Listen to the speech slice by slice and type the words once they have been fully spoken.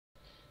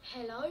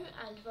Hello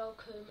and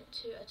welcome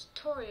to a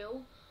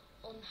tutorial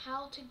on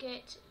how to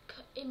get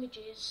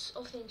images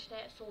off the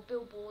internet for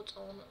billboards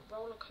on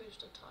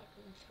RollerCoaster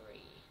Tycoon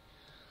 3.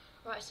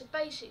 Right, so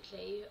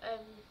basically,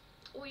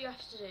 all you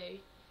have to do,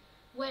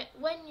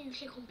 when you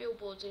click on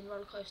billboards in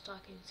RollerCoaster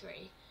Tycoon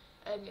 3,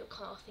 it'll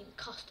come up, I think,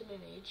 custom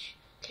image.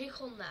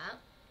 Click on that,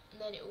 and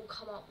then it will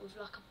come up with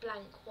like a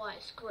blank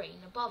white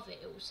screen. Above it,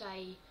 it will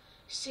say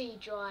C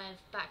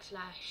drive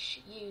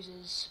 /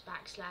 users /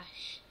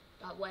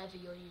 like whatever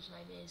your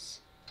username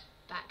is,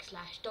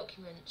 /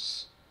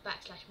 documents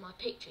 / my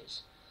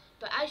pictures.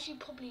 But as you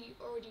probably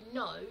already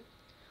know,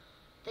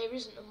 there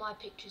isn't a my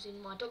pictures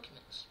in my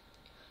documents.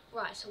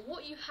 Right, so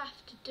what you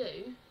have to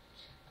do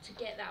to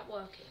get that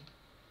working,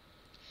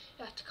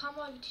 you have to come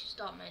over to your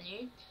start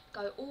menu,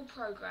 go all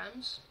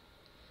programs,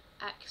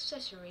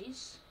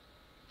 accessories,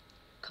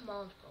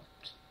 command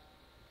prompt.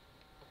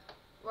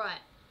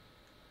 Right,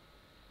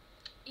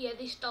 yeah,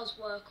 this does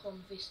work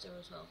on Vista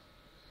as well.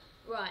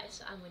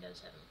 Right, and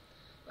Windows 7.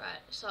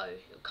 Right, so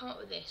you'll come up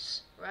with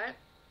this, right?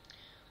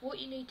 What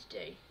you need to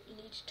do, you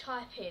need to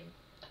type in,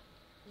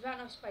 without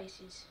no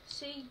spaces,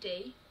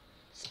 CD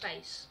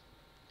space.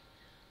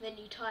 Then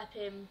you type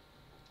in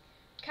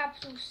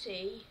capital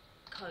C :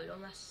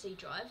 that's C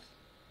drive.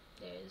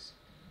 There's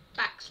 /.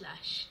 That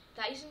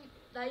isn't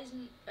 /,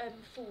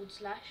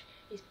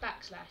 it's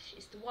 /.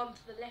 It's the one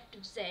to the left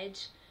of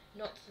Z,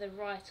 not to the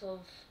right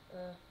of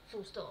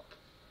full stop.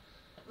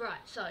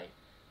 Right, so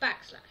 /,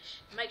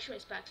 make sure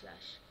it's /,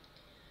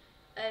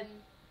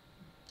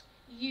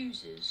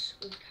 users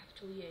with a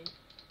capital U,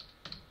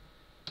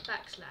 /.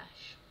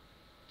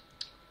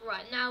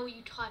 Right, now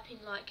you type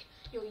in like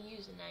your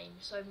username.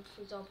 So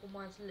for example,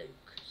 mine's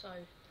Luke,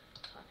 so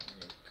type in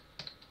Luke.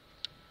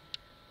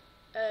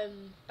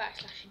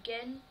 /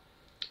 again,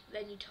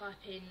 then you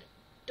type in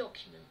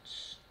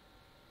documents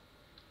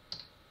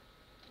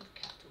with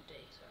capital D,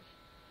 sorry.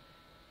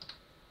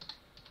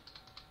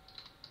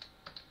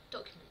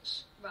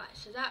 Documents. Right,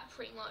 so that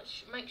pretty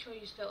much, make sure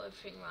you spell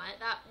everything right.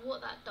 What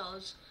that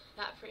does,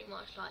 that pretty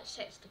much like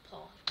sets the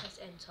path. Press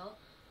enter,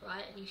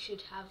 right, and you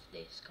should have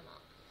this come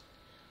up.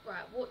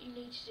 Right, what you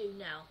need to do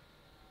now,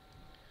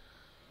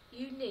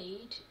 you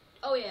need,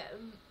 oh yeah,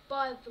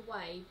 by the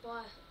way,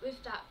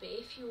 with that bit,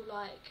 if your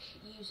like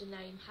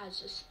username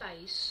has a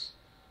space,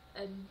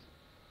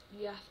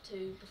 you have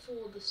to,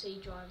 before the C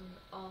drive and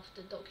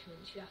after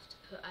documents, you have to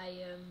put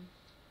a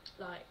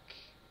like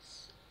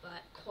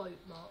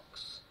quote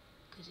marks,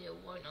 because it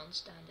won't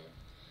understand it.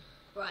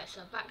 Right,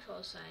 so back to what I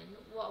was saying,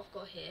 what I've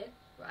got here,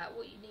 right,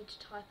 what you need to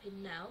type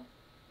in now,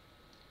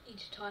 you need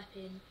to type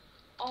in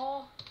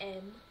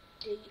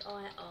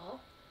RMDIR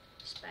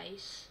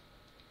space,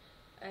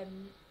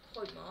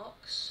 quote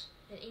marks,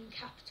 and in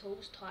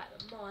capitals type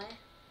my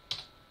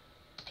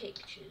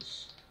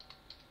pictures.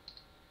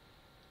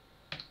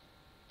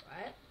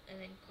 Right, and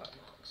then quote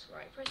marks.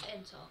 Right, press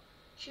enter.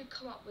 Should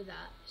come up with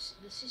that.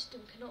 The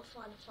system cannot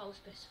find a file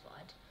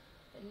specified.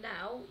 And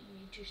now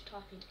you just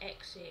type in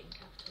exit in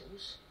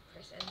capitals,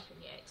 press enter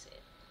and you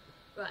exit.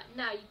 Right,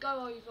 now you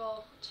go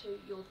over to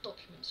your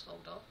documents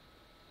folder,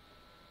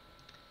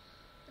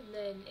 and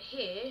then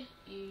here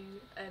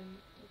you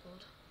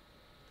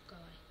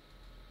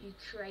you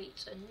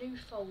create a new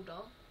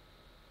folder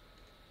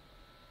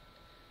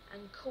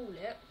and call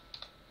it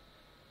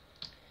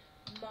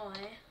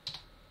my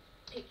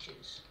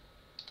pictures,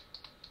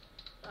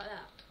 like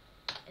that.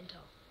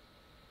 Enter.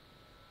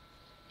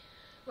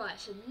 Right,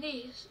 so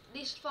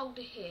this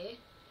folder here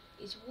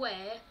is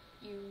where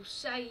you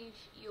save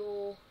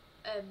your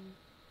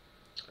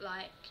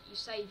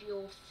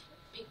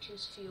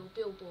pictures for your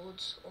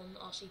billboards on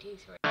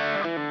RCT3.